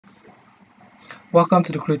Welcome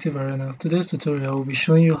to the Creative Arena. Today's tutorial will be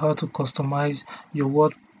showing you how to customize your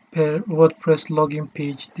WordPress login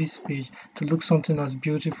page, this page, to look something as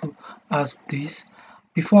beautiful as this.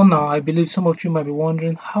 Before now, I believe some of you might be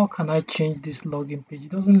wondering, how can I change this login page?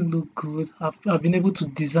 It doesn't look good. I've been able to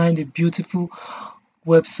design a beautiful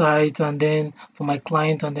website and then for my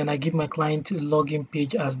client, and then I give my client a login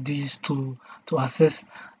page as this to access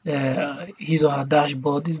his or her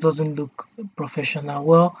dashboard. This doesn't look professional.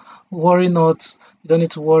 Well, worry not, you don't need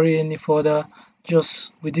to worry any further.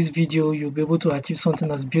 Just with this video you'll be able to achieve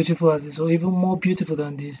something as beautiful as this, or even more beautiful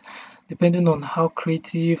than this, depending on how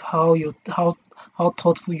creative, how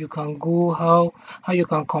thoughtful you can go, how you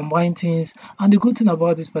can combine things. And the good thing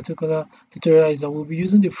about this particular tutorial is that we'll be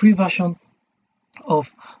using the free version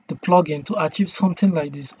of the plugin to achieve something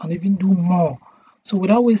like this and even do more. So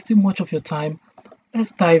without wasting much of your time,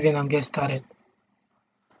 let's dive in and get started.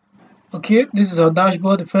 Okay, this is our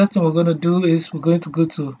dashboard. The first thing we're going to do is we're going to go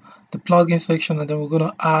to the plugin section, and then we're going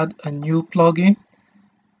to add a new plugin.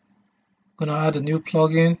 We're going to add a new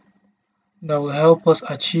plugin that will help us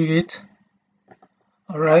achieve it.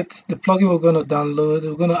 All right, the plugin we're going to download,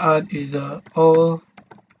 we're going to add is Ultimate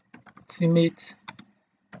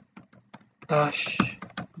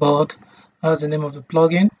Dashboard. That's the name of the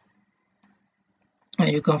plugin,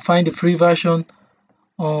 and you can find the free version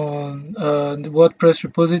on the WordPress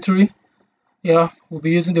repository. Yeah, we'll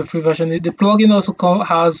be using the free version. The plugin also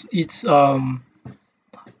has its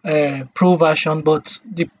pro version, but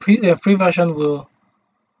the free version will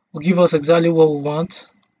give us exactly what we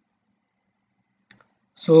want.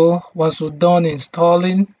 So once we're done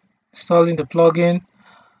installing the plugin,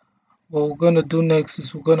 what we're going to do next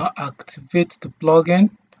is we're going to activate the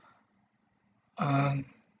plugin, and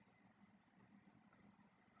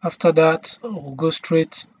after that we'll go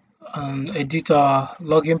straight and edit our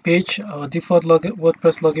login page, our default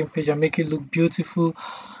WordPress login page, and make it look beautiful,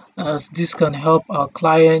 as this can help our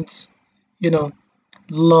clients,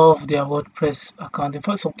 love their WordPress account. In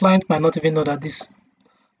fact, some clients might not even know that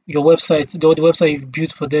your website, the website you've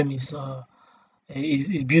built for them is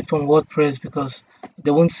built from WordPress, because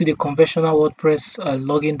they won't see the conventional WordPress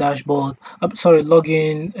login dashboard.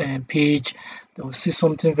 Login page. They will see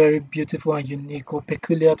something very beautiful and unique or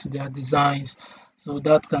peculiar to their designs. So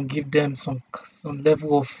that can give them some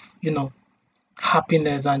level of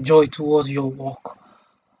happiness and joy towards your work.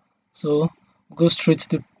 So go straight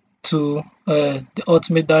to the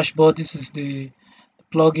Ultimate Dashboard. This is the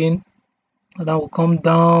plugin, and then we'll come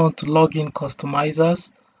down to Login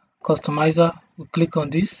Customizer. We click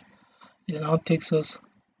on this. It now takes us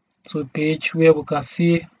to a page where we can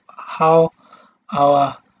see how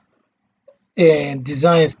our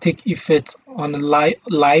designs take effect on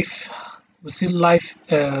live. We see live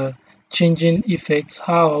changing effects,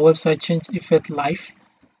 how our website change effect live.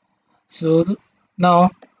 So now,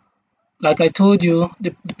 like I told you,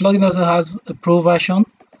 the plugin also has a pro version.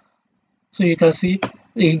 So you can see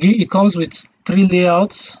it comes with 3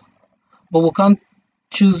 layouts, but we can't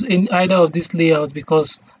choose in either of these layouts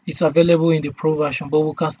because it's available in the pro version, but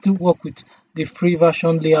we can still work with the free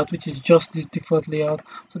version layout, which is just this default layout.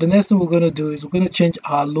 So the next thing we're going to do is we're going to change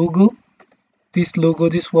our logo. This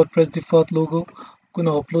WordPress default logo, we're going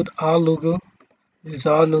to upload our logo. This is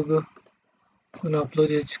our logo. I'm going to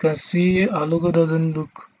upload it. You can see our logo doesn't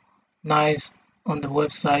look nice on the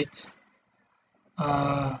website.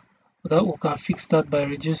 That we can fix that by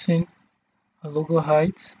reducing our logo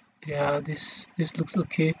height. Yeah, this looks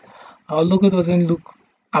okay. Our logo doesn't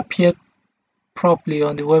appear properly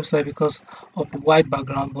on the website because of the white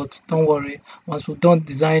background, but don't worry, once we're done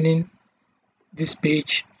designing this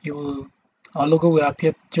page, our logo will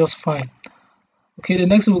appear just fine. Okay, the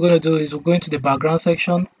next thing we're going to do is we're going to the background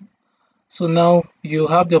section. So now you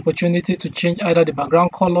have the opportunity to change either the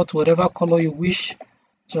background color to whatever color you wish,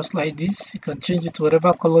 just like this. You can change it to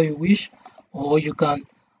whatever color you wish, or you can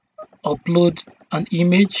upload an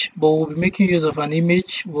image, but we'll be making use of an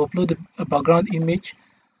image. We'll upload a background image.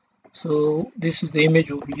 So this is the image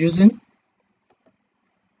we'll be using.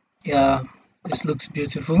 Yeah, this looks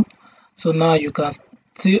beautiful. So now you can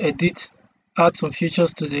still add some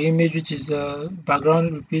features to the image, which is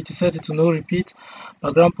background repeat. You set it to no repeat,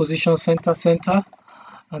 background position center,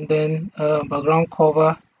 and then background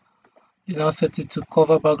cover. You now set it to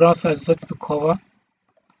cover, background size, set it to cover.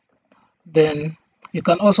 Then you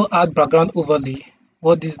can also add background overlay.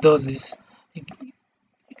 What this does is, you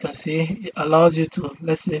can see it allows you to,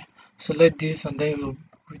 let's say, select this, and then you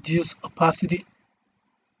reduce opacity.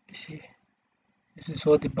 You see, this is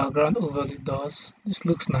what the background overlay does. This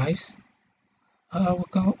looks nice. We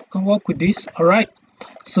can work with this. All right,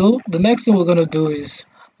 so the next thing we're going to do is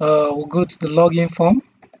we'll go to the login form.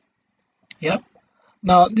 Yep,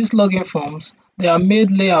 Now these login forms, they are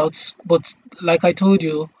made layouts, but like I told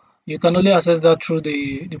you, you can only access that through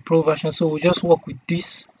the pro version. So we'll just work with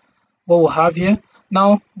this, what we'll have here.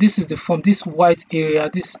 Now this is the form, this white area,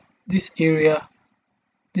 this area,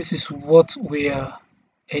 this is what we are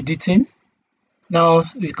editing. Now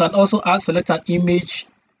you can also add select an image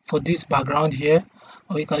for this background here,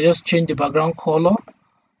 or you can just change the background color.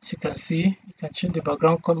 As you can see, you can change the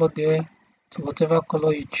background color there to whatever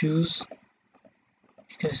color you choose.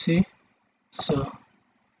 You can see. So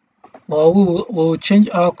well, we'll change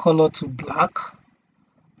our color to black.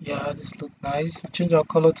 Yeah, this look nice. We change our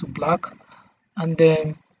color to black, and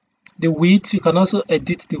then the width, you can also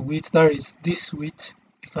edit the width. That is this width.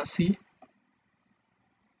 You can see. You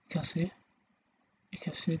can see. You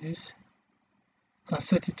can see this. You can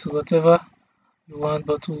set it to whatever you want,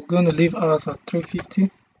 but we're going to leave ours at 350,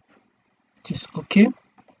 which is okay.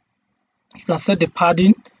 You can set the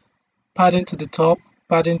padding to the top,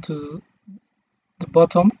 padding to the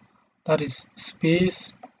bottom. That is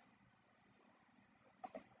space,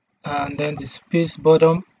 and then the space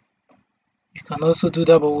bottom. You can also do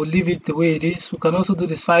that, but we'll leave it the way it is. We can also do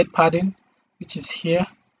the side padding, which is here.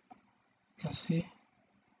 You can see.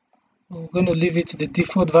 We're going to leave it to the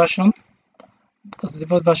default version because the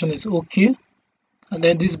default version is okay. And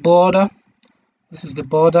then this border, this is the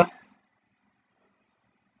border.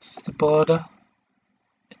 This is the border.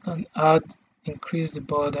 You can add, increase the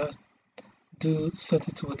border, set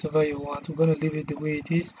it to whatever you want. We're going to leave it the way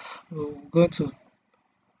it is. We're going to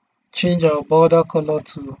change our border color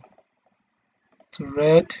to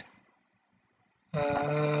red,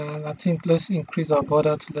 and I think let's increase our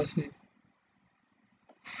border to, let's say,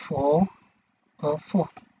 4 or 4.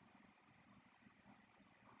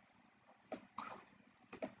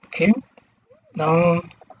 Okay, now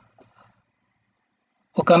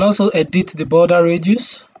we can also edit the border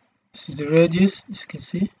radius. This is the radius, as you can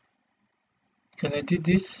see. You can edit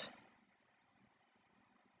this.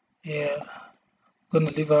 Yeah, I'm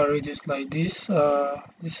gonna leave our radius like this,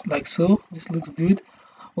 this like so. This looks good.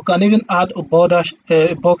 We can even add a border,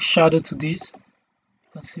 a box shadow to this.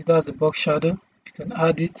 You can see that's a box shadow. You can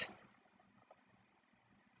add it.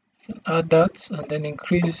 You can add that, and then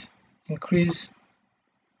increase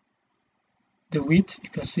the width. You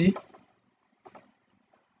can see,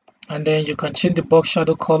 and then you can change the box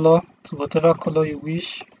shadow color to whatever color you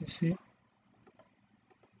wish. You can see. You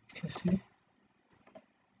can see.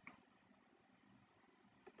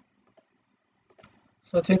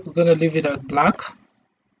 So I think we're gonna leave it as black.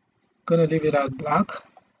 Gonna leave it as black.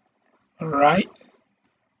 All right.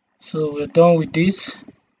 So we're done with this.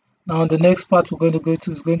 Now the next part we're going to go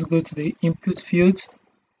to is going to go to the input field.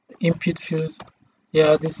 The input field.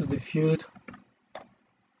 Yeah, this is the field.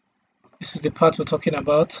 This is the part we're talking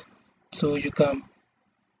about. So you can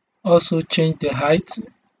also change the height.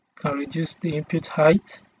 You can reduce the input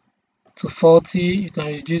height to 40. You can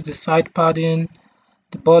reduce the side padding,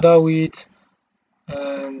 the border width,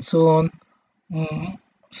 and so on.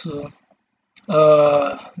 So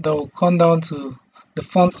that will come down to the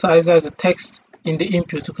font size. As a text in the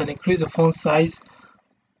input, you can increase the font size.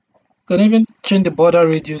 You can even change the border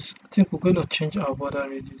radius. I think we're going to change our border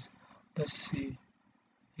radius. Let's see.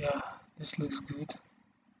 Yeah, this looks good.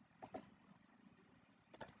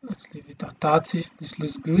 Let's leave it at 30. This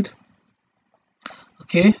looks good.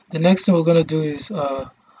 Okay, the next thing we're going to do is we're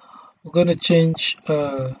going to change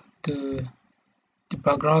the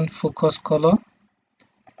background focus color.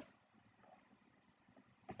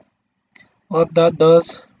 What that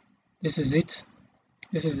does, this is it.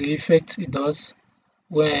 This is the effect it does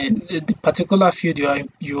when the particular field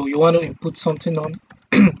you want to input something on.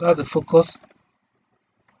 That's the focus.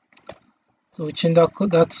 So we change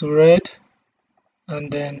that to red,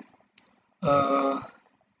 and then we're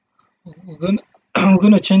gonna we're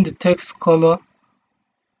gonna change the text color.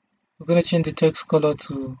 We're gonna change the text color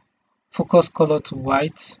to focus color to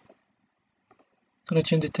white. Gonna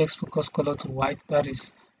change the text focus color to white. That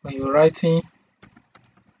is when you're writing,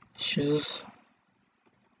 shows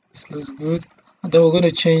this looks good. And then we're going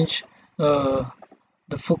to change the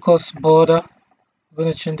focus border. We're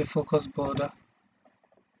going to change the focus border.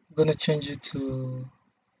 We're going to change it to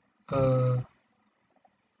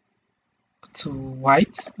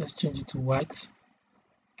white. Let's change it to white.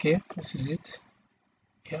 Okay, this is it.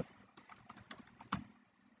 Yep.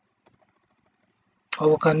 Or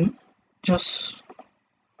we can just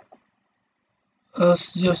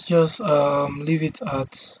leave it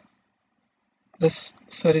at, let's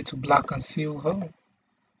set it to black and see how.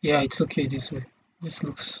 Yeah, it's okay this way. This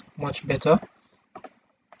looks much better.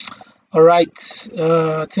 All right,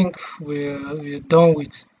 I think we're done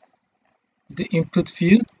with the input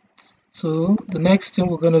field. So the next thing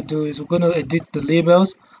we're going to do is we're going to edit the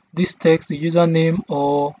labels. This text, the username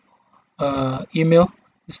or email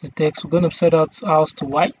is the text. We're going to set out ours to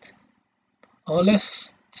white, or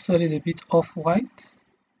let's set it a bit off white.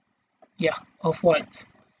 Yeah, off white.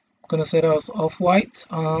 I'm going to set ours off white,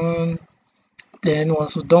 and then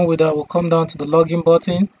once we're done with that, we'll come down to the login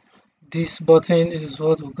button. This button, this is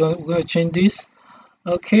what we're going to change this.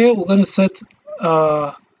 Okay, we're going to set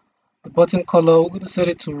the button color, we're going to set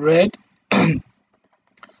it to red.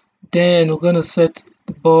 Then we're going to set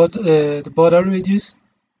the border radius.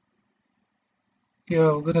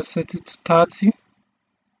 Yeah, we're going to set it to 30.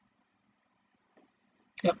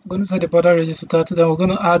 Yeah, we're going to set the border radius to 30. Then we're going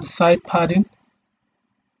to add the side padding.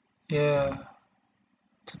 Yeah,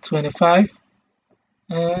 to 25.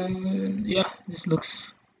 And yeah, this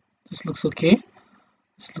looks okay.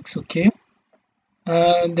 This looks okay.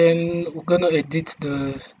 And then we're going to edit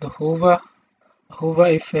the hover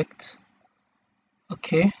effect.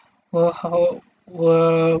 Okay. We're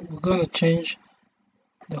going to change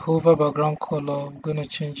the hover background color. We're going to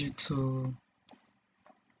change it to,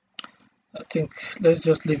 I think, let's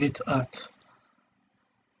just leave it at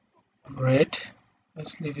red.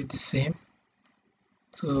 Let's leave it the same.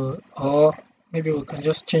 So, or maybe we can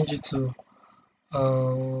just change it to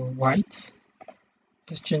white.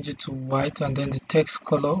 Let's change it to white, and then the text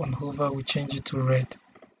color on hover we change it to red.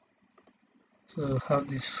 So have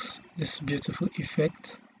this beautiful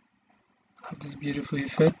effect.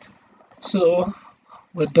 So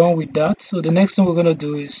we're done with that. So the next thing we're going to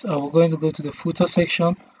do is we're going to go to the footer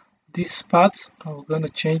section, this part, and we're going to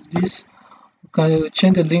change this. We can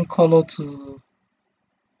change the link color to,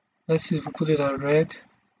 let's see if we put it at red.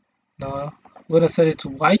 Now we're going to set it to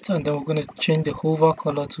white, and then we're going to change the hover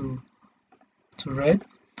color to red.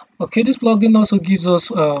 Okay, this plugin also gives us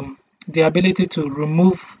the ability to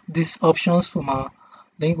remove these options from our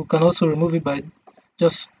link. We can also remove it by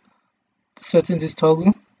just setting this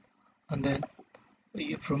toggle, and then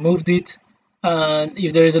you've removed it. And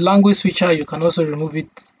if there is a language feature, you can also remove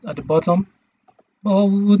it at the bottom. But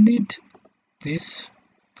we would need this.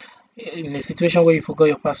 In a situation where you forgot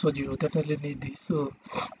your password, you will definitely need this. So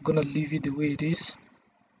I'm gonna leave it the way it is.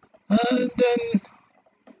 And then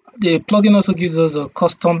the plugin also gives us a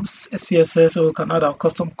custom CSS, so we can add our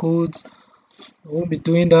custom codes. We won't be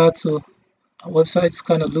doing that, so our websites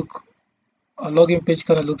kind of look, our login page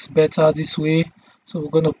kind of looks better this way. So we're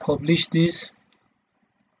going to publish this.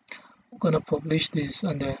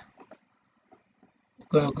 And then we're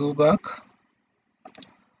going to go back.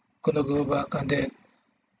 And then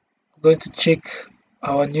we're going to check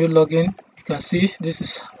our new login. You can see this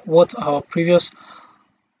is what our previous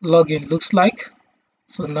login looks like.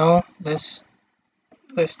 So now let's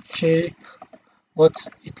check what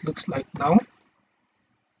it looks like now.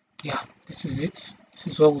 Yeah, this is it. This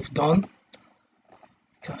is what we've done.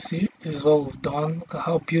 You can see this is what we've done. Look at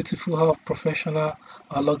how beautiful, how professional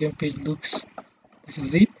our login page looks. This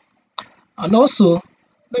is it. And also,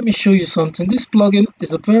 let me show you something. This plugin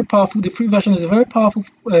is a very powerful, the free version is a very powerful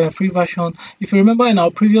free version. If you remember, in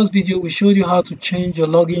our previous video we showed you how to change your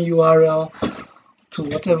login URL to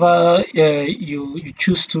whatever you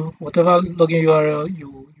choose to, whatever login URL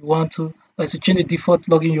you want to, like to change the default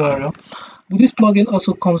login URL. But this plugin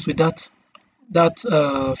also comes with that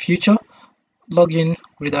feature, login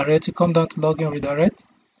redirect. You come down to login redirect,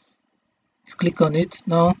 you click on it.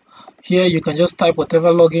 Now here you can just type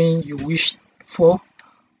whatever login you wish for,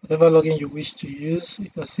 whatever login you wish to use. You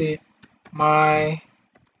can say my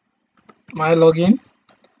login,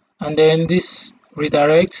 and then this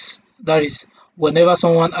redirects, that is whenever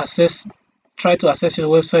someone try to access your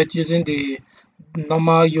website using the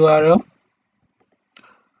normal URL,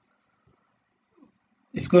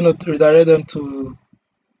 it's going to redirect them to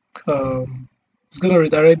a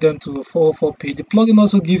 404 page. The plugin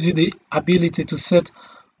also gives you the ability to set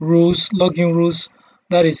rules, login rules.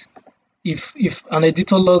 That is, if an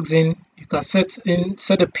editor logs in, you can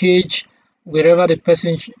set a page wherever the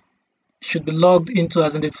person should be logged into,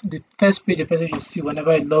 as in the first page the person should see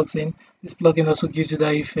whenever it logs in. This plugin also gives you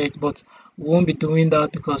that effect, but we won't be doing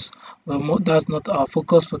that because, well, that's not our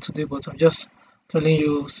focus for today, but I'm just telling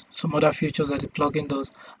you some other features that the plugin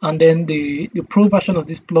does. And then the pro version of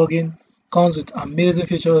this plugin comes with amazing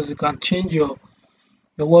features. You can change your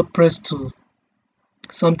WordPress to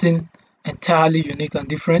something entirely unique and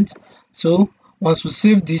different. So once we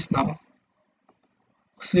save this,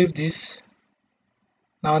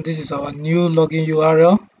 now this is our new login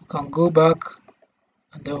URL. We can go back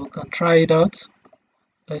and then we can try it out.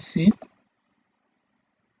 Let's see,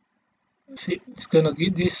 it's gonna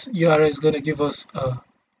give, this URL is going to give us a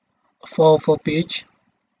 404 page.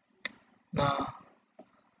 Now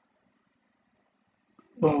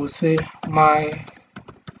we'll say my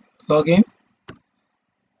login.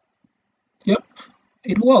 Yep,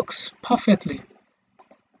 it works perfectly.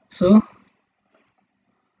 So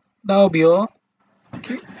that'll be all.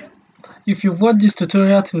 Okay. If you've watched this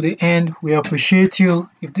tutorial to the end, we appreciate you.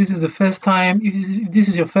 If this is the first time, if this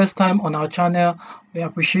is your first time on our channel, we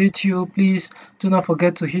appreciate you. Please do not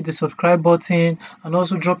forget to hit the subscribe button and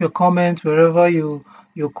also drop your comments wherever you're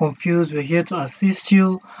confused. We're here to assist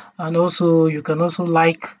you, and also you can also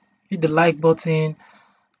hit the like button.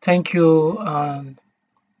 Thank you, and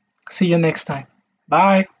see you next time.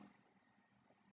 Bye.